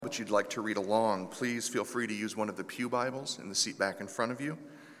but you'd like to read along, please feel free to use one of the pew Bibles in the seat back in front of you.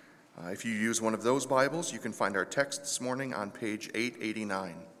 If you use one of those Bibles, you can find our text this morning on page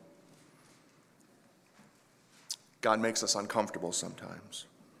 889. God makes us uncomfortable sometimes.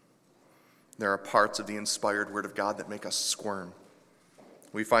 There are parts of the inspired Word of God that make us squirm.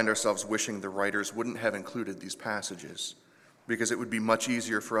 We find ourselves wishing the writers wouldn't have included these passages, because it would be much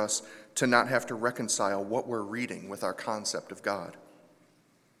easier for us to not have to reconcile what we're reading with our concept of God.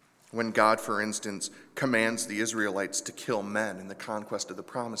 When God, for instance, commands the Israelites to kill men in the conquest of the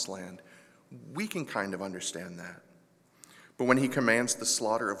Promised Land, we can kind of understand that. But when he commands the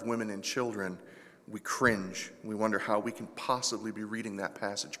slaughter of women and children, we cringe. We wonder how we can possibly be reading that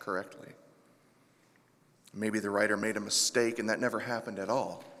passage correctly. Maybe the writer made a mistake and that never happened at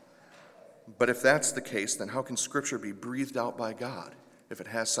all. But if that's the case, then how can Scripture be breathed out by God if it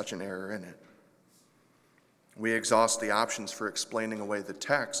has such an error in it? We exhaust the options for explaining away the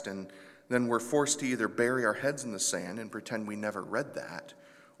text, and then we're forced to either bury our heads in the sand and pretend we never read that,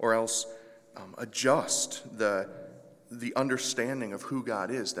 or else adjust the understanding of who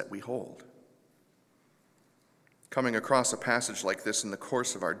God is that we hold. Coming across a passage like this in the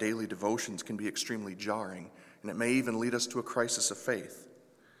course of our daily devotions can be extremely jarring, and it may even lead us to a crisis of faith.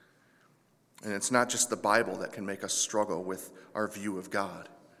 And it's not just the Bible that can make us struggle with our view of God.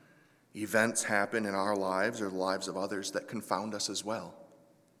 Events happen in our lives or the lives of others that confound us as well.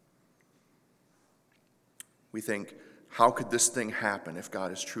 We think, how could this thing happen if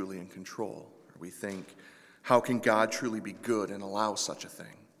God is truly in control? Or we think, how can God truly be good and allow such a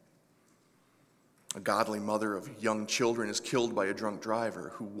thing? A godly mother of young children is killed by a drunk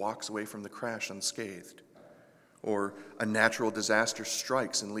driver who walks away from the crash unscathed. Or a natural disaster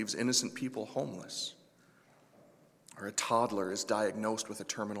strikes and leaves innocent people homeless. Or a toddler is diagnosed with a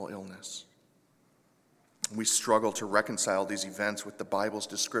terminal illness. We struggle to reconcile these events with the Bible's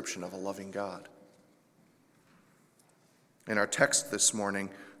description of a loving God. In our text this morning,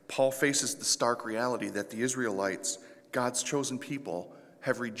 Paul faces the stark reality that the Israelites, God's chosen people,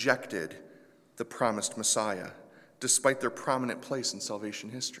 have rejected the promised Messiah, despite their prominent place in salvation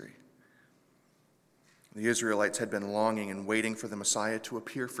history. The Israelites had been longing and waiting for the Messiah to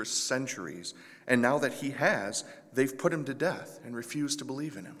appear for centuries, and now that he has, they've put him to death and refused to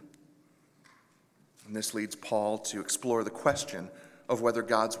believe in him. And this leads Paul to explore the question of whether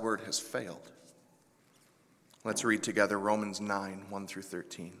God's word has failed. Let's read together Romans 9, 1 through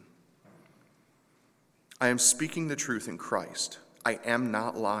 13. I am speaking the truth in Christ. I am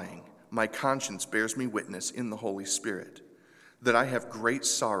not lying. My conscience bears me witness in the Holy Spirit that I have great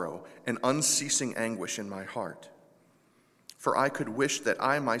sorrow and unceasing anguish in my heart. For I could wish that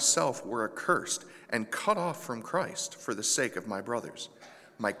I myself were accursed and cut off from Christ for the sake of my brothers,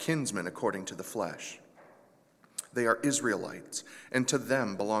 my kinsmen according to the flesh. They are Israelites, and to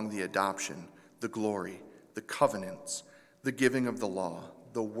them belong the adoption, the glory, the covenants, the giving of the law,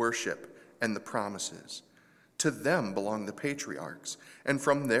 the worship, and the promises. To them belong the patriarchs, and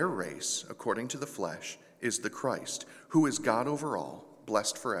from their race, according to the flesh, is the Christ, who is God over all,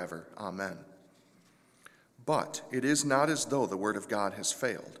 blessed forever. Amen. But it is not as though the word of God has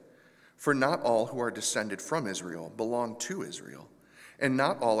failed. For not all who are descended from Israel belong to Israel, and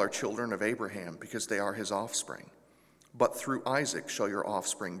not all are children of Abraham because they are his offspring. But through Isaac shall your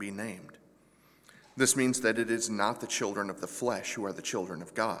offspring be named. This means that it is not the children of the flesh who are the children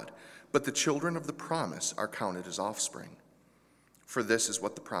of God, but the children of the promise are counted as offspring. For this is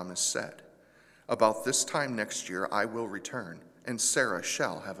what the promise said. About this time next year I will return, and Sarah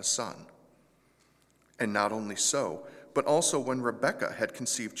shall have a son. And not only so, but also when Rebekah had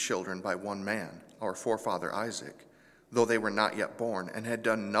conceived children by one man, our forefather Isaac, though they were not yet born and had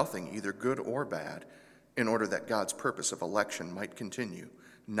done nothing either good or bad, in order that God's purpose of election might continue,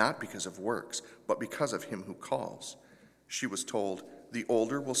 not because of works, but because of him who calls. She was told, the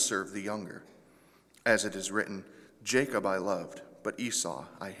older will serve the younger. As it is written, Jacob I loved, but Esau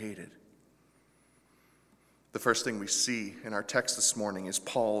I hated. The first thing we see in our text this morning is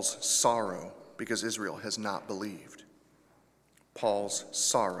Paul's sorrow because Israel has not believed. Paul's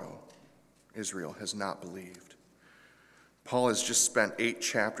sorrow. Israel has not believed. Paul has just spent 8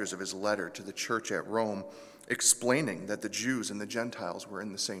 chapters of his letter to the church at Rome explaining that the Jews and the Gentiles were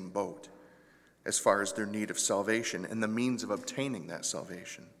in the same boat as far as their need of salvation and the means of obtaining that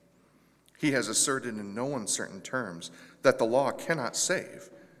salvation. He has asserted in no uncertain terms that the law cannot save,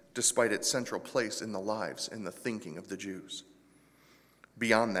 despite its central place in the lives and the thinking of the Jews.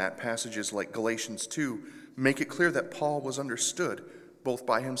 Beyond that, passages like Galatians 2 make it clear that Paul was understood, both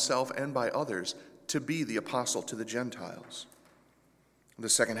by himself and by others, to be the apostle to the Gentiles. The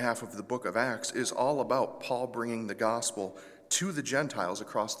second half of the book of Acts is all about Paul bringing the gospel to the Gentiles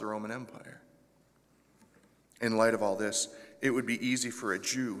across the Roman Empire. In light of all this, it would be easy for a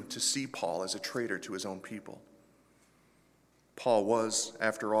Jew to see Paul as a traitor to his own people. Paul was,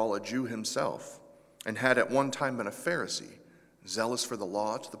 after all, a Jew himself, and had at one time been a Pharisee, zealous for the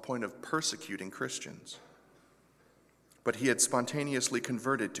law to the point of persecuting Christians. But he had spontaneously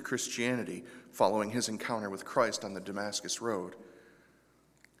converted to Christianity following his encounter with Christ on the Damascus Road,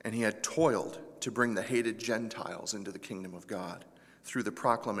 and he had toiled to bring the hated Gentiles into the kingdom of God through the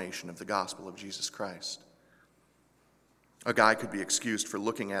proclamation of the gospel of Jesus Christ. A guy could be excused for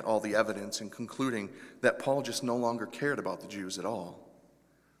looking at all the evidence and concluding that Paul just no longer cared about the Jews at all.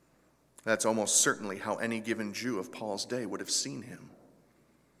 That's almost certainly how any given Jew of Paul's day would have seen him.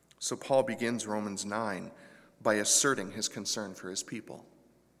 So Paul begins Romans 9 by asserting his concern for his people.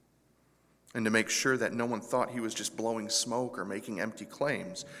 And to make sure that no one thought he was just blowing smoke or making empty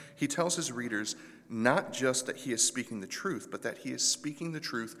claims, he tells his readers not just that he is speaking the truth, but that he is speaking the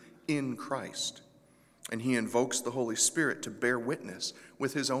truth in Christ. And he invokes the Holy Spirit to bear witness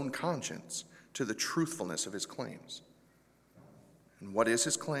with his own conscience to the truthfulness of his claims. And what is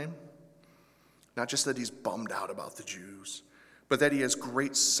his claim? Not just that he's bummed out about the Jews, but that he has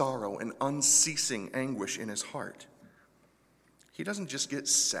great sorrow and unceasing anguish in his heart. He doesn't just get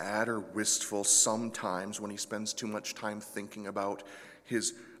sad or wistful sometimes when he spends too much time thinking about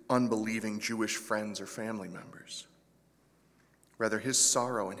his unbelieving Jewish friends or family members. Rather, his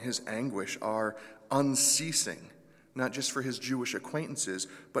sorrow and his anguish are unceasing, not just for his Jewish acquaintances,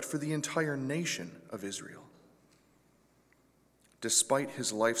 but for the entire nation of Israel. Despite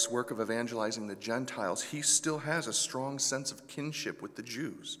his life's work of evangelizing the Gentiles, he still has a strong sense of kinship with the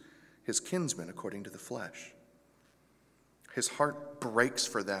Jews, his kinsmen according to the flesh. His heart breaks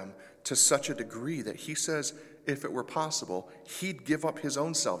for them to such a degree that he says, if it were possible, he'd give up his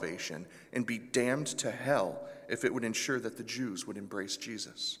own salvation and be damned to hell if it would ensure that the Jews would embrace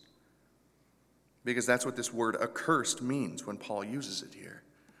Jesus. Because that's what this word accursed means when Paul uses it here.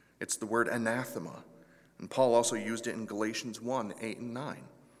 It's the word anathema. And Paul also used it in Galatians 1, 8 and 9,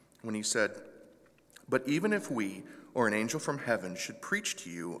 when he said, "But even if we or an angel from heaven should preach to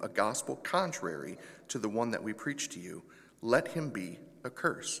you a gospel contrary to the one that we preach to you, let him be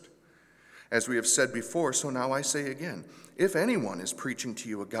accursed. As we have said before, so now I say again, if anyone is preaching to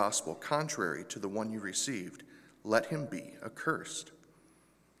you a gospel contrary to the one you received, let him be accursed."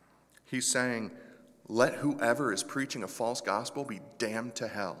 He's saying, let whoever is preaching a false gospel be damned to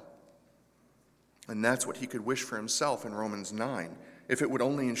hell. And that's what he could wish for himself in Romans 9, if it would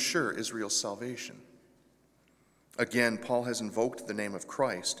only ensure Israel's salvation. Again, Paul has invoked the name of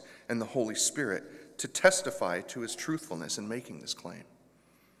Christ and the Holy Spirit to testify to his truthfulness in making this claim.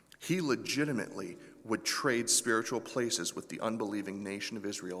 He legitimately would trade spiritual places with the unbelieving nation of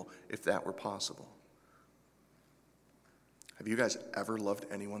Israel if that were possible. Have you guys ever loved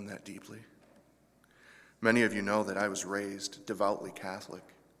anyone that deeply? Many of you know that I was raised devoutly Catholic.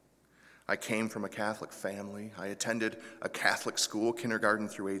 I came from a Catholic family. I attended a Catholic school, kindergarten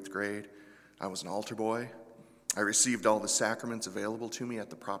through 8th grade. I was an altar boy. I received all the sacraments available to me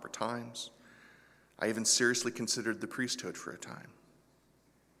at the proper times. I even seriously considered the priesthood for a time.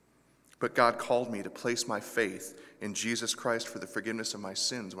 But God called me to place my faith in Jesus Christ for the forgiveness of my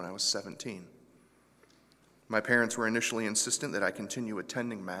sins when I was 17. My parents were initially insistent that I continue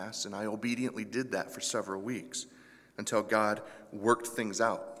attending Mass, and I obediently did that for several weeks until God worked things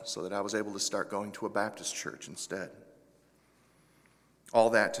out so that I was able to start going to a Baptist church instead. All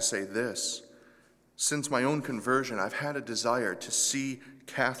that to say this: since my own conversion, I've had a desire to see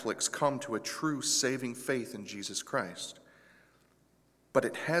Catholics come to a true saving faith in Jesus Christ. But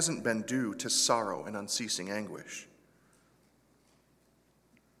it hasn't been due to sorrow and unceasing anguish,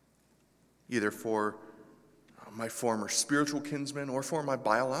 either for my former spiritual kinsmen or for my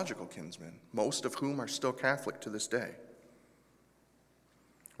biological kinsmen, most of whom are still Catholic to this day.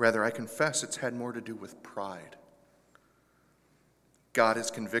 Rather, I confess it's had more to do with pride. God has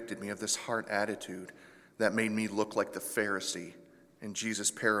convicted me of this heart attitude that made me look like the Pharisee in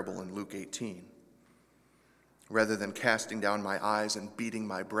Jesus' parable in Luke 18. Rather than casting down my eyes and beating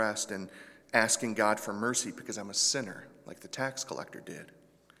my breast and asking God for mercy because I'm a sinner, like the tax collector did,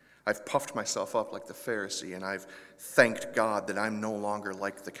 I've puffed myself up like the Pharisee, and I've thanked God that I'm no longer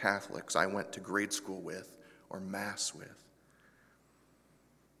like the Catholics I went to grade school with or Mass with.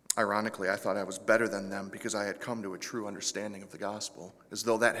 Ironically, I thought I was better than them because I had come to a true understanding of the gospel, as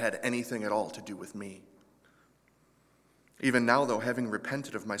though that had anything at all to do with me. Even now, though, having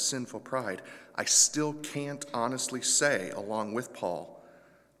repented of my sinful pride, I still can't honestly say, along with Paul,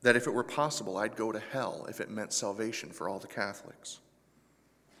 that if it were possible, I'd go to hell if it meant salvation for all the Catholics.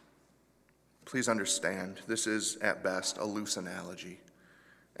 Please understand, this is at best a loose analogy,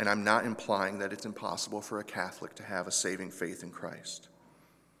 and I'm not implying that it's impossible for a Catholic to have a saving faith in Christ.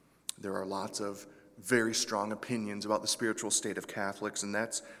 There are lots of very strong opinions about the spiritual state of Catholics, and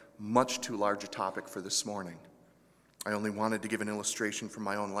that's much too large a topic for this morning. I only wanted to give an illustration from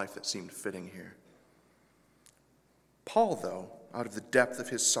my own life that seemed fitting here. Paul, though, out of the depth of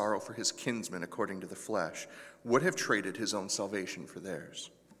his sorrow for his kinsmen according to the flesh, would have traded his own salvation for theirs.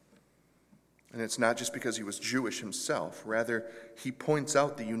 And it's not just because he was Jewish himself. Rather, he points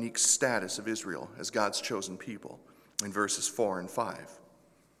out the unique status of Israel as God's chosen people in verses 4 and 5.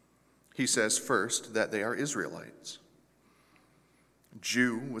 He says first that they are Israelites.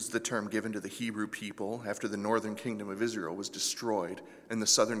 Jew was the term given to the Hebrew people after the northern kingdom of Israel was destroyed and the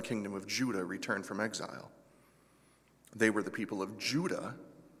southern kingdom of Judah returned from exile. They were the people of Judah,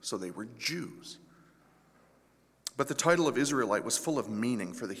 so they were Jews. But the title of Israelite was full of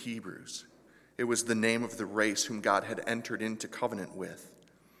meaning for the Hebrews. It was the name of the race whom God had entered into covenant with.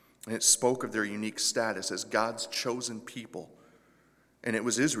 And it spoke of their unique status as God's chosen people. And it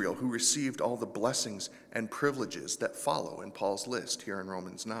was Israel who received all the blessings and privileges that follow in Paul's list here in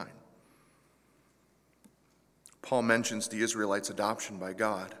Romans 9. Paul mentions the Israelites' adoption by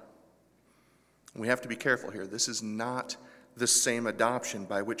God. We have to be careful here. This is not the same adoption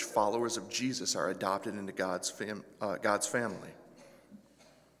by which followers of Jesus are adopted into God's family.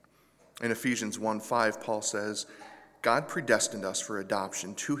 In Ephesians 1:5, Paul says, God predestined us for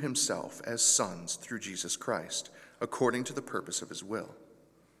adoption to himself as sons through Jesus Christ, according to the purpose of his will.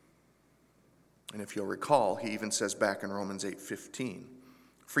 And if you'll recall, he even says back in Romans 8:15,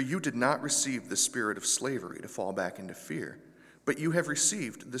 for you did not receive the spirit of slavery to fall back into fear, but you have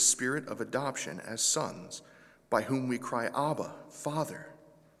received the spirit of adoption as sons, by whom we cry, Abba, Father.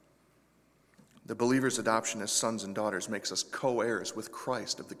 The believer's adoption as sons and daughters makes us co-heirs with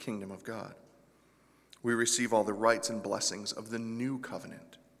Christ of the kingdom of God. We receive all the rights and blessings of the new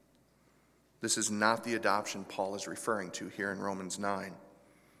covenant. This is not the adoption Paul is referring to here in Romans 9.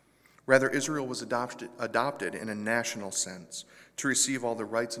 Rather, Israel was adopted in a national sense to receive all the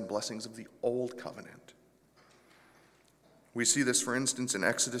rights and blessings of the old covenant. We see this, for instance, in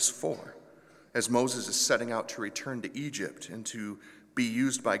Exodus 4, as Moses is setting out to return to Egypt and to be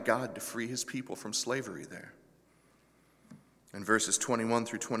used by God to free his people from slavery there. In verses 21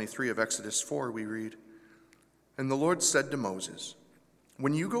 through 23 of Exodus 4, we read, and the Lord said to Moses,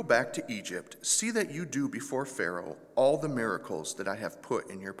 when you go back to Egypt, see that you do before Pharaoh all the miracles that I have put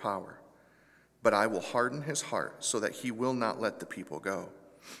in your power. But I will harden his heart so that he will not let the people go.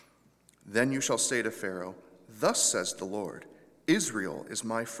 Then you shall say to Pharaoh, thus says the Lord, Israel is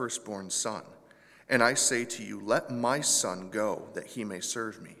my firstborn son. And I say to you, let my son go that he may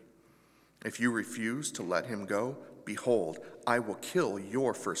serve me. If you refuse to let him go, behold, I will kill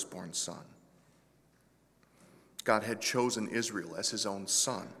your firstborn son. God had chosen Israel as his own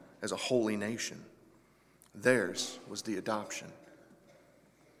son, as a holy nation. Theirs was the adoption.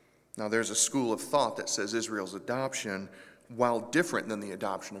 Now, there's a school of thought that says Israel's adoption, while different than the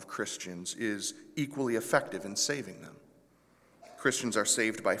adoption of Christians, is equally effective in saving them. Christians are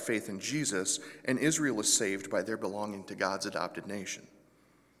saved by faith in Jesus, and Israel is saved by their belonging to God's adopted nation.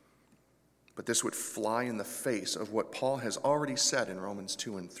 But this would fly in the face of what Paul has already said in Romans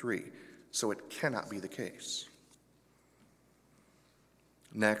 2 and 3, so it cannot be the case.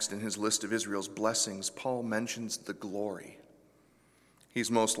 Next, in his list of Israel's blessings, Paul mentions the glory. He's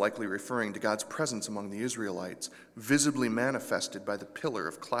most likely referring to God's presence among the Israelites, visibly manifested by the pillar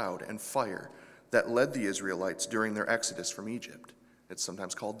of cloud and fire that led the Israelites during their exodus from Egypt. It's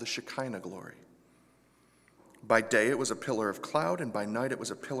sometimes called the Shekinah glory. By day it was a pillar of cloud, and by night it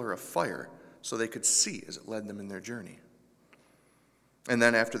was a pillar of fire, so they could see as it led them in their journey. And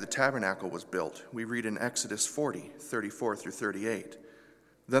then after the tabernacle was built, we read in Exodus 40, 34 through 38,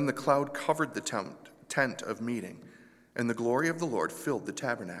 then the cloud covered the tent of meeting, and the glory of the Lord filled the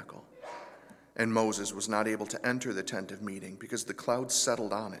tabernacle. And Moses was not able to enter the tent of meeting because the cloud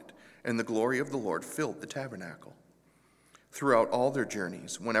settled on it, and the glory of the Lord filled the tabernacle. Throughout all their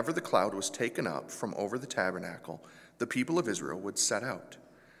journeys, whenever the cloud was taken up from over the tabernacle, the people of Israel would set out.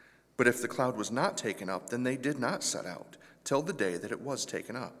 But if the cloud was not taken up, then they did not set out, till the day that it was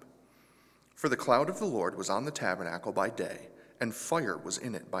taken up. For the cloud of the Lord was on the tabernacle by day, and fire was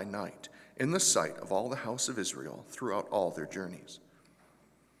in it by night, in the sight of all the house of Israel throughout all their journeys.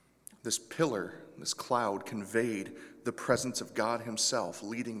 This pillar, this cloud, conveyed the presence of God himself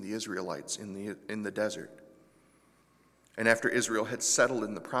leading the Israelites in the desert. And after Israel had settled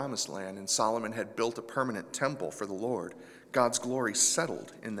in the promised land and Solomon had built a permanent temple for the Lord, God's glory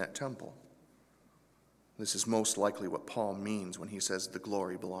settled in that temple. This is most likely what Paul means when he says the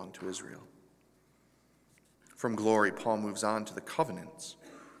glory belonged to Israel. From glory, Paul moves on to the covenants.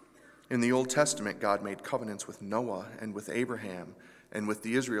 In the Old Testament, God made covenants with Noah and with Abraham and with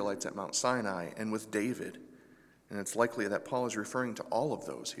the Israelites at Mount Sinai and with David. And it's likely that Paul is referring to all of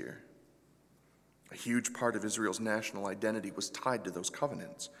those here. A huge part of Israel's national identity was tied to those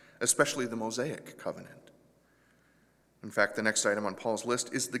covenants, especially the Mosaic covenant. In fact, the next item on Paul's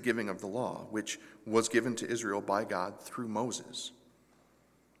list is the giving of the law, which was given to Israel by God through Moses.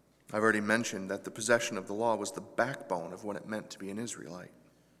 I've already mentioned that the possession of the law was the backbone of what it meant to be an Israelite.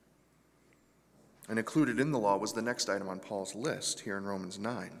 And included in the law was the next item on Paul's list here in Romans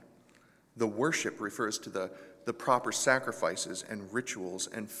 9. The worship refers to the proper sacrifices and rituals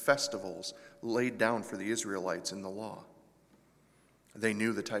and festivals laid down for the Israelites in the law. They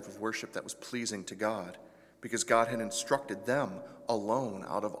knew the type of worship that was pleasing to God because God had instructed them alone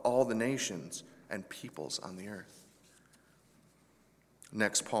out of all the nations and peoples on the earth.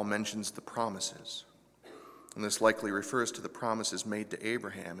 Next, Paul mentions the promises. And this likely refers to the promises made to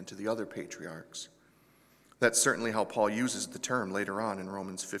Abraham and to the other patriarchs. That's certainly how Paul uses the term later on in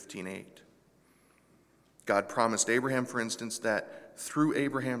Romans 15:8. God promised Abraham, for instance, that through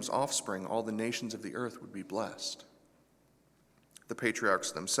Abraham's offspring, all the nations of the earth would be blessed. The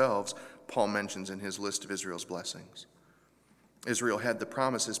patriarchs themselves, Paul mentions in his list of Israel's blessings. Israel had the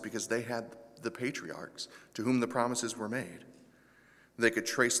promises because they had the patriarchs to whom the promises were made. They could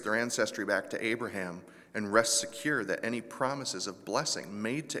trace their ancestry back to Abraham and rest secure that any promises of blessing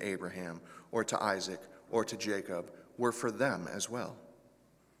made to Abraham or to Isaac or to Jacob were for them as well.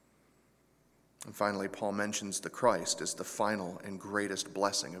 And finally, Paul mentions the Christ as the final and greatest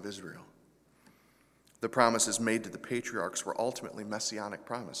blessing of Israel. The promises made to the patriarchs were ultimately messianic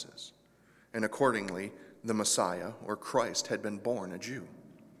promises, and accordingly, the Messiah, or Christ, had been born a Jew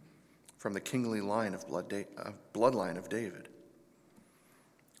from the kingly line of bloodline of David.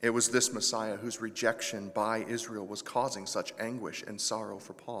 It was this Messiah whose rejection by Israel was causing such anguish and sorrow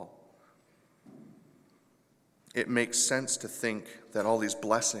for Paul. It makes sense to think that all these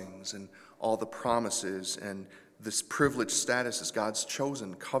blessings and all the promises and this privileged status as God's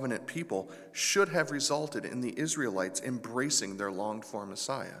chosen covenant people should have resulted in the Israelites embracing their longed-for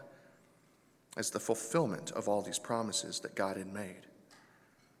Messiah as the fulfillment of all these promises that God had made.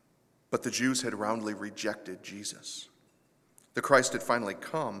 But the Jews had roundly rejected Jesus. The Christ had finally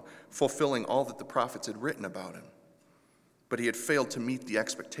come, fulfilling all that the prophets had written about him. But he had failed to meet the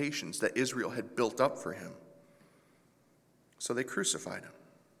expectations that Israel had built up for him. So they crucified him.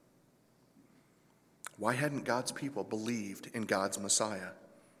 Why hadn't God's people believed in God's Messiah?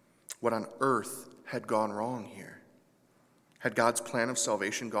 What on earth had gone wrong here? Had God's plan of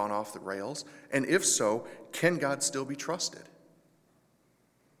salvation gone off the rails? And if so, can God still be trusted?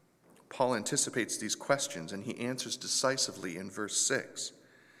 Paul anticipates these questions, and he answers decisively in verse 6.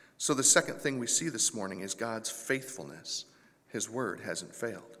 So the second thing we see this morning is God's faithfulness. His word hasn't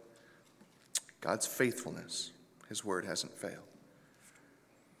failed. God's faithfulness. His word hasn't failed.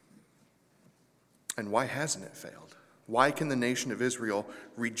 And why hasn't it failed? Why can the nation of Israel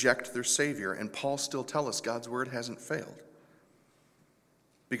reject their Savior and Paul still tell us God's word hasn't failed?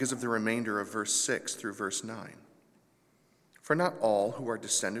 Because of the remainder of verse 6 through verse 9. For not all who are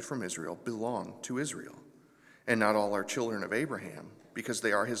descended from Israel belong to Israel, and not all are children of Abraham, because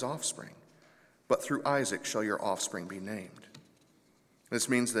they are his offspring. But through Isaac shall your offspring be named. This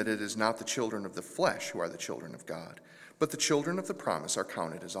means that it is not the children of the flesh who are the children of God, but the children of the promise are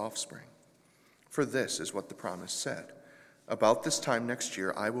counted as offspring. For this is what the promise said, about this time next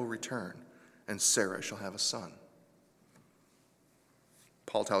year I will return, and Sarah shall have a son.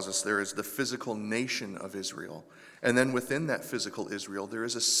 Paul tells us there is the physical nation of Israel, and then within that physical Israel, there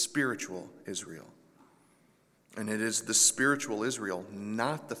is a spiritual Israel. And it is the spiritual Israel,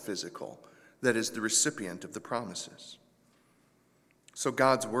 not the physical, that is the recipient of the promises. So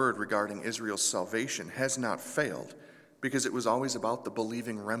God's word regarding Israel's salvation has not failed because it was always about the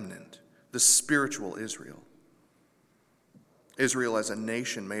believing remnant, the spiritual Israel. Israel as a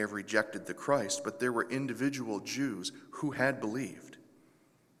nation may have rejected the Christ, but there were individual Jews who had believed.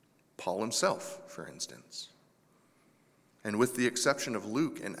 Paul himself, for instance. And with the exception of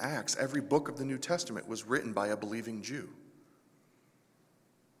Luke and Acts, every book of the New Testament was written by a believing Jew.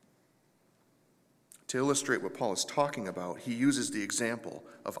 To illustrate what Paul is talking about, he uses the example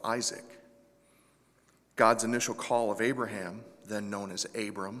of Isaac. God's initial call of Abraham, then known as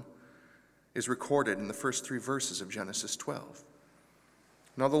Abram, is recorded in the first 3 verses of Genesis 12.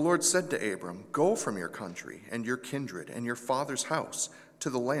 Now the Lord said to Abram, "Go from your country and your kindred and your father's house to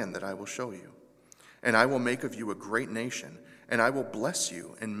the land that I will show you. And I will make of you a great nation, and I will bless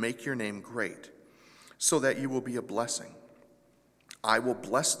you and make your name great, so that you will be a blessing. I will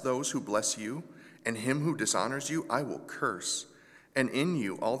bless those who bless you, and him who dishonors you I will curse, and in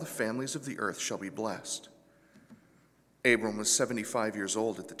you all the families of the earth shall be blessed." Abram was 75 years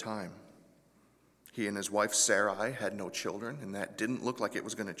old at the time. He and his wife Sarai had no children, and that didn't look like it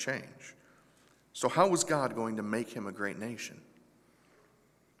was going to change. So how was God going to make him a great nation?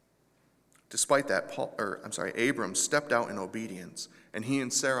 Despite that, Abram stepped out in obedience, and he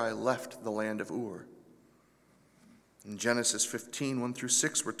and Sarai left the land of Ur. In Genesis 15, 1 through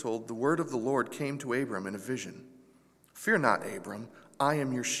 6, we're told, "The word of the Lord came to Abram in a vision. 'Fear not, Abram, I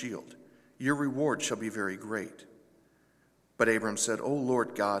am your shield. Your reward shall be very great.' But Abram said, 'O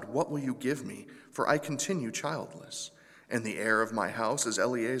Lord God, what will you give me? For I continue childless, and the heir of my house is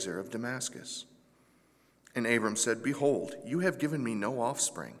Eliezer of Damascus.' And Abram said, 'Behold, you have given me no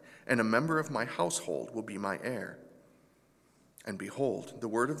offspring, and a member of my household will be my heir.' And behold, the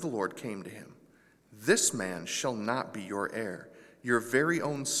word of the Lord came to him, 'This man shall not be your heir. Your very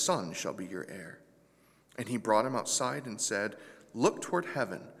own son shall be your heir.' And he brought him outside and said, 'Look toward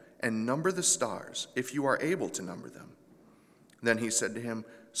heaven and number the stars, if you are able to number them.' Then he said to him,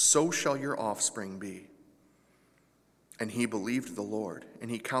 'So shall your offspring be.' And he believed the Lord,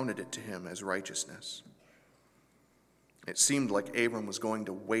 and he counted it to him as righteousness." It seemed like Abram was going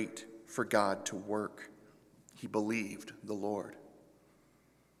to wait for God to work. He believed the Lord.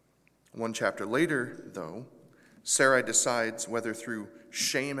 One chapter later, though, Sarai decides, whether through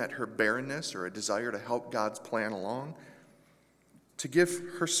shame at her barrenness or a desire to help God's plan along, to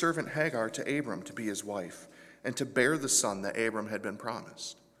give her servant Hagar to Abram to be his wife and to bear the son that Abram had been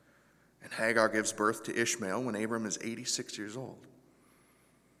promised. And Hagar gives birth to Ishmael when Abram is 86 years old.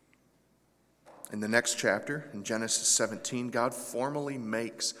 In the next chapter, in Genesis 17, God formally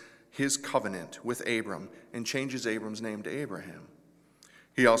makes his covenant with Abram and changes Abram's name to Abraham.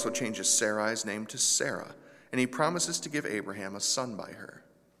 He also changes Sarai's name to Sarah, and he promises to give Abraham a son by her.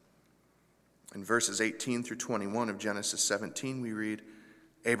 In verses 18 through 21 of Genesis 17, we read,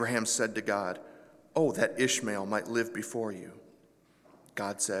 "Abraham said to God, 'Oh, that Ishmael might live before you.'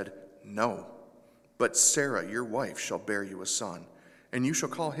 God said, 'No, but Sarah, your wife, shall bear you a son, and you shall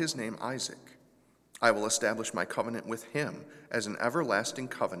call his name Isaac. I will establish my covenant with him as an everlasting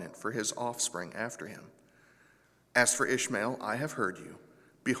covenant for his offspring after him. As for Ishmael, I have heard you.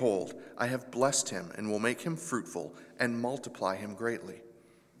 Behold, I have blessed him and will make him fruitful and multiply him greatly.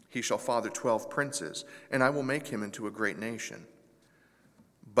 He shall father 12 princes, and I will make him into a great nation.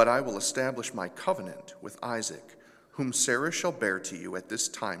 But I will establish my covenant with Isaac, whom Sarah shall bear to you at this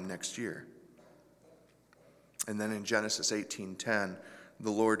time next year.'" And then in Genesis 18:10,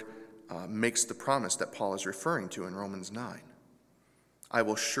 the Lord makes the promise that Paul is referring to in Romans 9. "I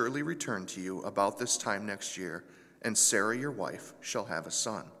will surely return to you about this time next year, and Sarah your wife shall have a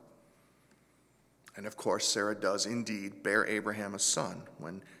son." And of course, Sarah does indeed bear Abraham a son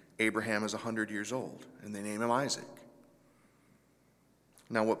when Abraham is 100 years old, and they name him Isaac.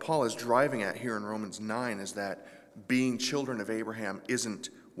 Now, what Paul is driving at here in Romans 9 is that being children of Abraham isn't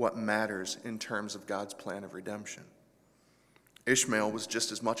what matters in terms of God's plan of redemption. Ishmael was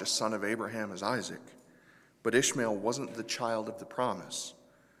just as much a son of Abraham as Isaac, but Ishmael wasn't the child of the promise,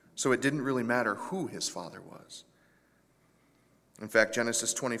 so it didn't really matter who his father was. In fact,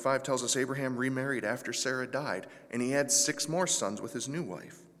 Genesis 25 tells us Abraham remarried after Sarah died, and he had 6 more sons with his new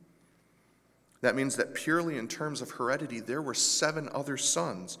wife. That means that purely in terms of heredity, there were 7 other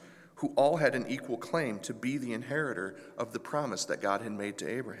sons who all had an equal claim to be the inheritor of the promise that God had made to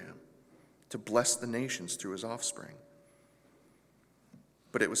Abraham, to bless the nations through his offspring.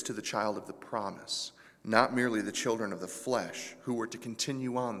 But it was to the child of the promise, not merely the children of the flesh, who were to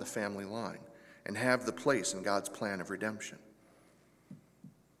continue on the family line and have the place in God's plan of redemption.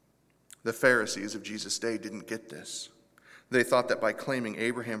 The Pharisees of Jesus' day didn't get this. They thought that by claiming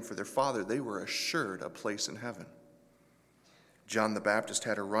Abraham for their father, they were assured a place in heaven. John the Baptist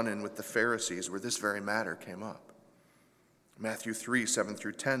had a run-in with the Pharisees where this very matter came up. Matthew 3, 7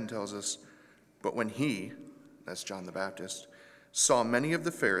 through 10 tells us, "But when he," that's John the Baptist, "saw many of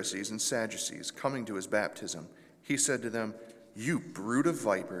the Pharisees and Sadducees coming to his baptism, he said to them, 'You brood of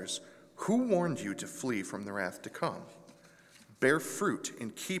vipers, who warned you to flee from the wrath to come? Bear fruit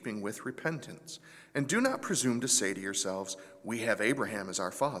in keeping with repentance, and do not presume to say to yourselves, we have Abraham as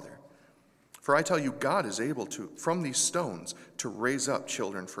our father. For I tell you, God is able to, from these stones, to raise up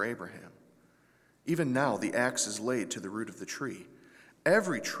children for Abraham. Even now the axe is laid to the root of the tree.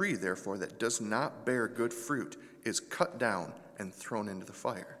 Every tree, therefore, that does not bear good fruit is cut down and thrown into the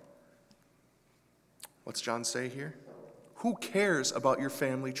fire.'" What's John say here? Who cares about your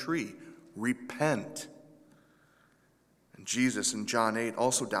family tree? Repent. And Jesus in John 8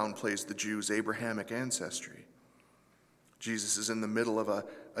 also downplays the Jews' Abrahamic ancestry. Jesus is in the middle of a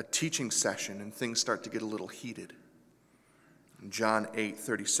a teaching session and things start to get a little heated. In John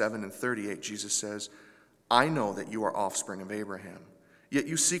 8:37 and 38, Jesus says, "I know that you are offspring of Abraham, yet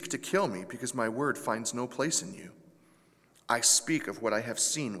you seek to kill me because my word finds no place in you. I speak of what I have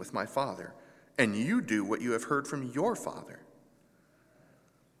seen with my Father, and you do what you have heard from your father."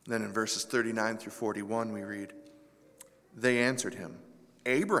 Then in verses 39 through 41, we read, "They answered him,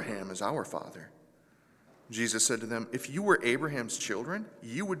 'Abraham is our father.' Jesus said to them, 'If you were Abraham's children,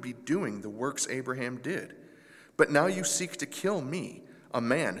 you would be doing the works Abraham did. But now you seek to kill me, a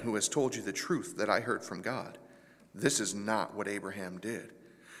man who has told you the truth that I heard from God. This is not what Abraham did.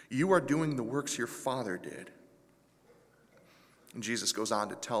 You are doing the works your father did.'" And Jesus goes on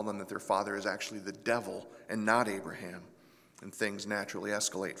to tell them that their father is actually the devil and not Abraham, and things naturally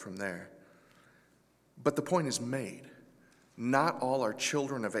escalate from there. But the point is made. Not all are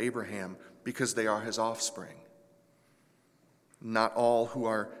children of Abraham because they are his offspring. Not all who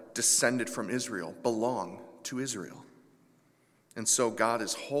are descended from Israel belong to Israel. And so God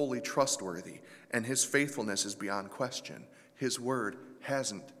is wholly trustworthy, and his faithfulness is beyond question. His word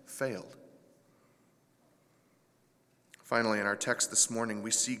hasn't failed. Finally, in our text this morning,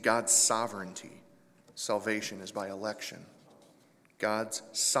 we see God's sovereignty. Salvation is by election. God's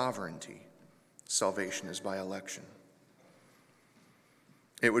sovereignty. Salvation is by election.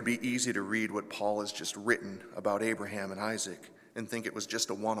 It would be easy to read what Paul has just written about Abraham and Isaac and think it was just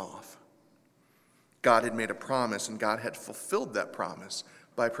a one-off. God had made a promise, and God had fulfilled that promise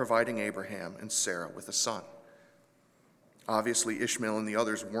by providing Abraham and Sarah with a son. Obviously, Ishmael and the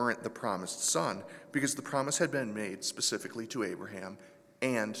others weren't the promised son because the promise had been made specifically to Abraham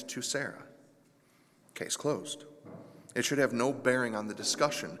and to Sarah. Case closed. It should have no bearing on the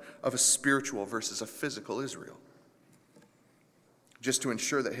discussion of a spiritual versus a physical Israel. Just to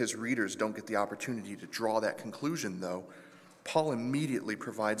ensure that his readers don't get the opportunity to draw that conclusion, though, Paul immediately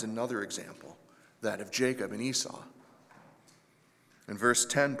provides another example, that of Jacob and Esau. In verse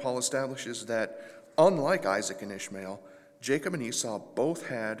 10, Paul establishes that, unlike Isaac and Ishmael, Jacob and Esau both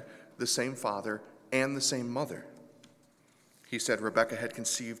had the same father and the same mother. He said Rebekah had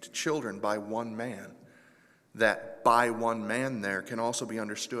conceived children by one man. That by one man there can also be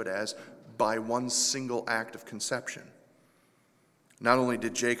understood as by one single act of conception. Not only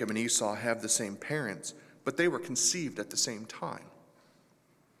did Jacob and Esau have the same parents, but they were conceived at the same time.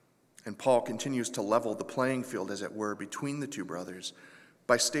 And Paul continues to level the playing field, as it were, between the two brothers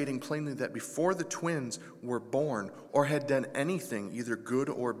by stating plainly that before the twins were born or had done anything, either good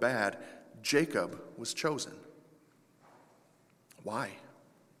or bad, Jacob was chosen. Why?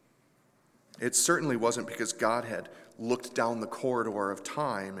 It certainly wasn't because God had looked down the corridor of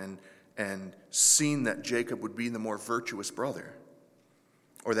time and seen that Jacob would be the more virtuous brother,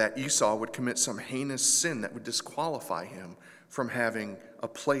 or that Esau would commit some heinous sin that would disqualify him from having a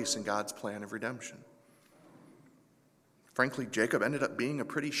place in God's plan of redemption. Frankly, Jacob ended up being a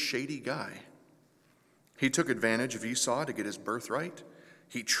pretty shady guy. He took advantage of Esau to get his birthright.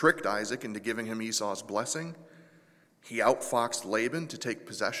 He tricked Isaac into giving him Esau's blessing. He outfoxed Laban to take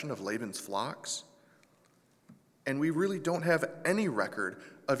possession of Laban's flocks. And we really don't have any record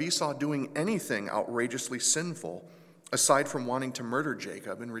of Esau doing anything outrageously sinful aside from wanting to murder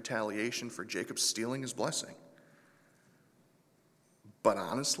Jacob in retaliation for Jacob stealing his blessing. But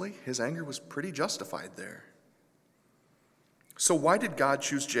honestly, his anger was pretty justified there. So why did God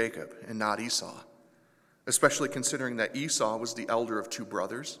choose Jacob and not Esau? Especially considering that Esau was the elder of two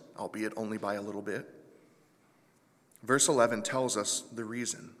brothers, albeit only by a little bit. Verse 11 tells us the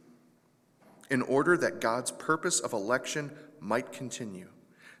reason. In order that God's purpose of election might continue,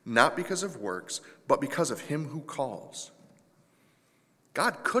 not because of works, but because of him who calls.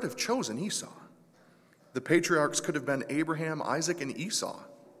 God could have chosen Esau. The patriarchs could have been Abraham, Isaac, and Esau.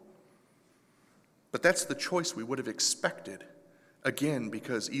 But that's the choice we would have expected, again,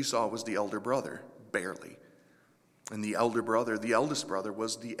 because Esau was the elder brother, barely. And the elder brother, the eldest brother,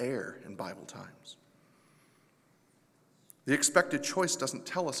 was the heir in Bible times. The expected choice doesn't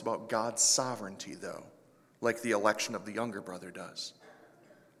tell us about God's sovereignty, though, like the election of the younger brother does.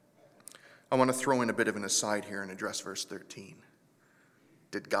 I want to throw in a bit of an aside here and address verse 13.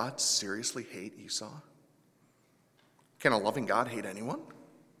 Did God seriously hate Esau? Can a loving God hate anyone?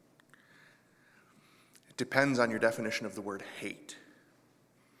 It depends on your definition of the word hate.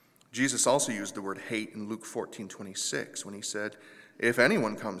 Jesus also used the word hate in Luke 14:26 when he said, "If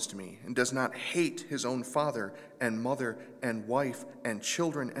anyone comes to me and does not hate his own father and mother and wife and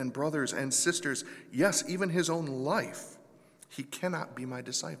children and brothers and sisters, yes, even his own life, he cannot be my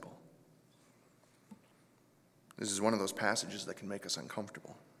disciple." This is one of those passages that can make us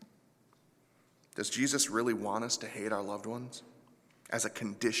uncomfortable. Does Jesus really want us to hate our loved ones? as a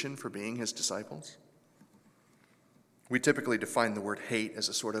condition for being his disciples? We typically define the word hate as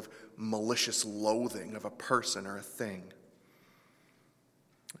a sort of malicious loathing of a person or a thing.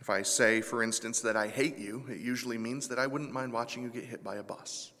 If I say, for instance, that I hate you, it usually means that I wouldn't mind watching you get hit by a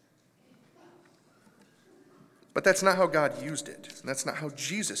bus. But that's not how God used it. And that's not how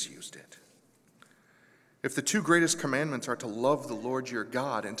Jesus used it. If the two greatest commandments are to love the Lord your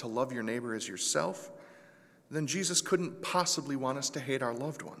God and to love your neighbor as yourself, then Jesus couldn't possibly want us to hate our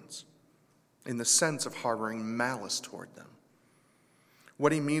loved ones in the sense of harboring malice toward them.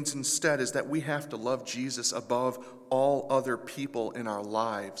 What he means instead is that we have to love Jesus above all other people in our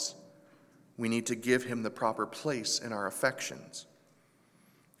lives. We need to give him the proper place in our affections.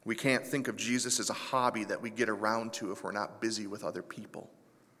 We can't think of Jesus as a hobby that we get around to if we're not busy with other people.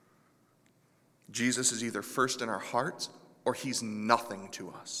 Jesus is either first in our hearts or he's nothing to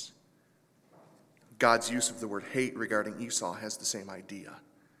us. God's use of the word hate regarding Esau has the same idea.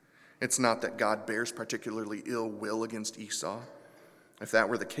 It's not that God bears particularly ill will against Esau. If that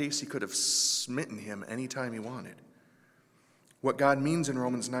were the case, he could have smitten him anytime he wanted. What God means in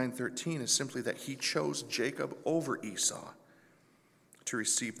Romans 9:13 is simply that he chose Jacob over Esau to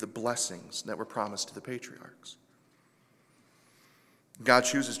receive the blessings that were promised to the patriarchs. God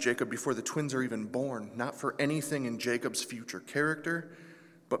chooses Jacob before the twins are even born, not for anything in Jacob's future character,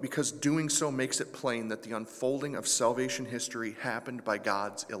 but because doing so makes it plain that the unfolding of salvation history happened by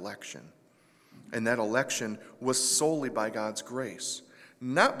God's election. And that election was solely by God's grace,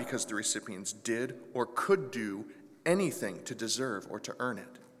 not because the recipients did or could do anything to deserve or to earn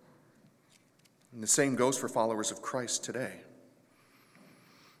it. And the same goes for followers of Christ today.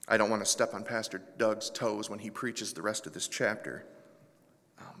 I don't want to step on Pastor Doug's toes when he preaches the rest of this chapter,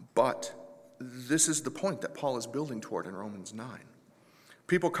 but this is the point that Paul is building toward in Romans 9.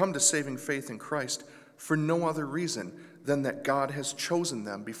 People come to saving faith in Christ for no other reason than that God has chosen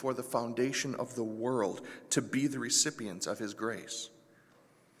them before the foundation of the world to be the recipients of his grace.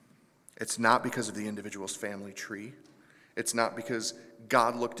 It's not because of the individual's family tree. It's not because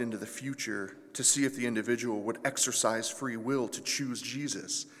God looked into the future to see if the individual would exercise free will to choose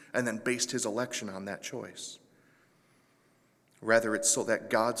Jesus and then based his election on that choice. Rather, it's so that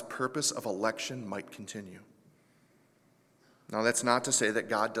God's purpose of election might continue. Now, that's not to say that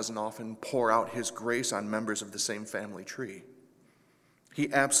God doesn't often pour out his grace on members of the same family tree.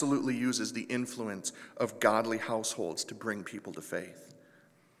 He absolutely uses the influence of godly households to bring people to faith.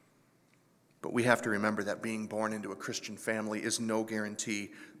 But we have to remember that being born into a Christian family is no guarantee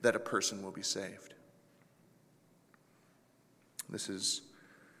that a person will be saved. This is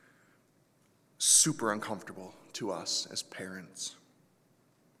super uncomfortable to us as parents.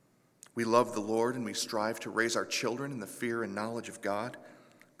 We love the Lord and we strive to raise our children in the fear and knowledge of God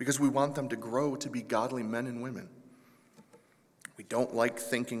because we want them to grow to be godly men and women. We don't like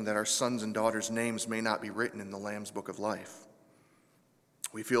thinking that our sons and daughters' names may not be written in the Lamb's Book of Life.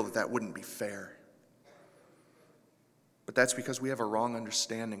 We feel that wouldn't be fair. But that's because we have a wrong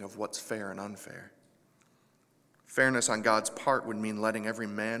understanding of what's fair and unfair. Fairness on God's part would mean letting every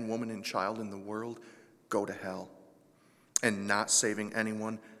man, woman, and child in the world go to hell and not saving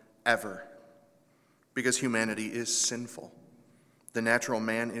anyone ever, because humanity is sinful. The natural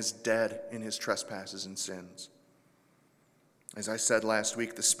man is dead in his trespasses and sins. As I said last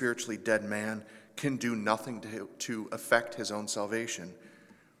week, the spiritually dead man can do nothing to affect his own salvation,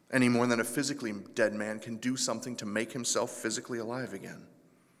 any more than a physically dead man can do something to make himself physically alive again.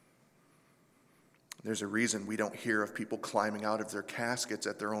 There's a reason we don't hear of people climbing out of their caskets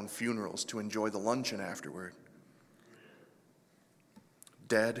at their own funerals to enjoy the luncheon afterward.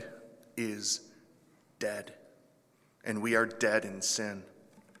 Dead is dead, and we are dead in sin.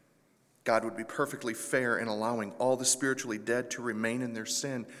 God would be perfectly fair in allowing all the spiritually dead to remain in their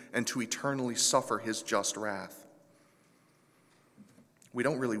sin and to eternally suffer his just wrath. We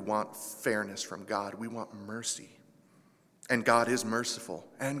don't really want fairness from God. We want mercy. And God is merciful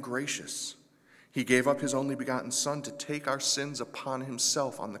and gracious. He gave up his only begotten Son to take our sins upon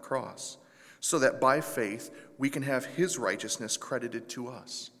himself on the cross, so that by faith we can have his righteousness credited to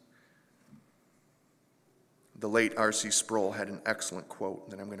us. The late R.C. Sproul had an excellent quote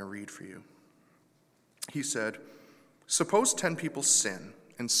that I'm going to read for you. He said, "Suppose 10 people sin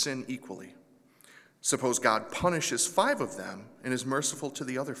and sin equally. Suppose God punishes 5 of them and is merciful to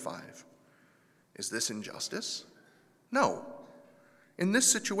the other 5. Is this injustice? No. In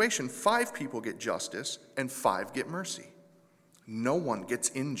this situation, 5 people get justice and 5 get mercy. No one gets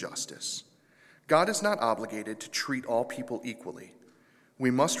injustice. God is not obligated to treat all people equally. We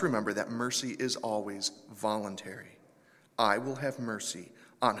must remember that mercy is always voluntary. I will have mercy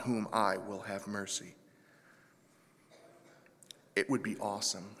on whom I will have mercy." It would be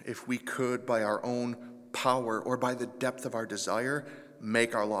awesome if we could, by our own power or by the depth of our desire,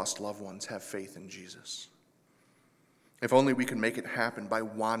 make our lost loved ones have faith in Jesus. If only we could make it happen by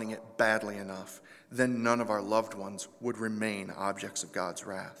wanting it badly enough, then none of our loved ones would remain objects of God's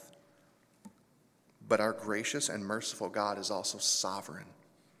wrath. But our gracious and merciful God is also sovereign.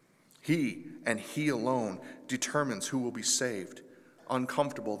 He and He alone determines who will be saved,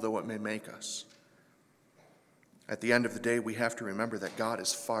 uncomfortable though it may make us. At the end of the day, we have to remember that God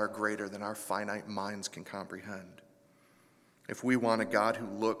is far greater than our finite minds can comprehend. If we want a God who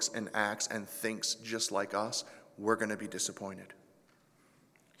looks and acts and thinks just like us, we're going to be disappointed.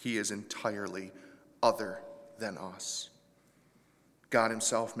 He is entirely other than us. God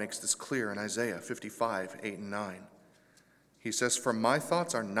himself makes this clear in Isaiah 55, 8 and 9. He says, "For my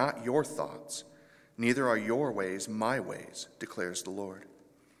thoughts are not your thoughts, neither are your ways my ways, declares the Lord.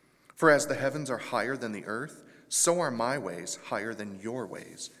 For as the heavens are higher than the earth, so are my ways higher than your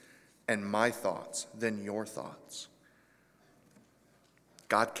ways, and my thoughts than your thoughts."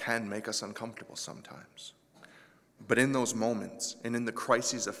 God can make us uncomfortable sometimes. But in those moments, and in the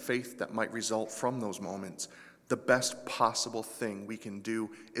crises of faith that might result from those moments, the best possible thing we can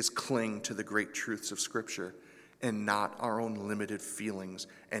do is cling to the great truths of Scripture and not our own limited feelings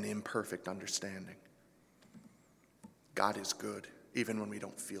and imperfect understanding. God is good, even when we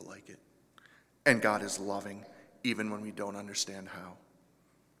don't feel like it. And God is loving, even when we don't understand how.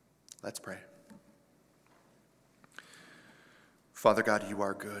 Let's pray. Father God, you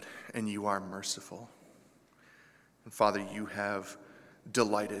are good and you are merciful. And Father, you have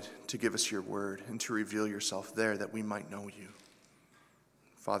delighted to give us your word and to reveal yourself there that we might know you.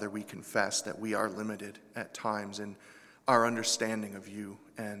 Father, we confess that we are limited at times in our understanding of you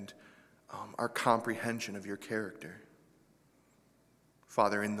and our comprehension of your character.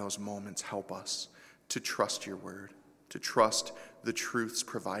 Father, in those moments, help us to trust your word, to trust the truths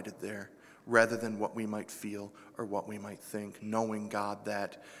provided there, rather than what we might feel or what we might think, knowing, God,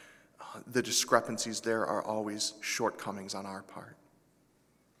 that the discrepancies there are always shortcomings on our part.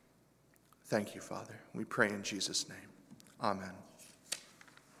 Thank you, Father. We pray in Jesus' name. Amen.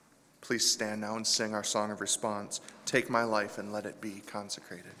 Please stand now and sing our song of response, "Take My Life and Let It Be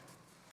Consecrated."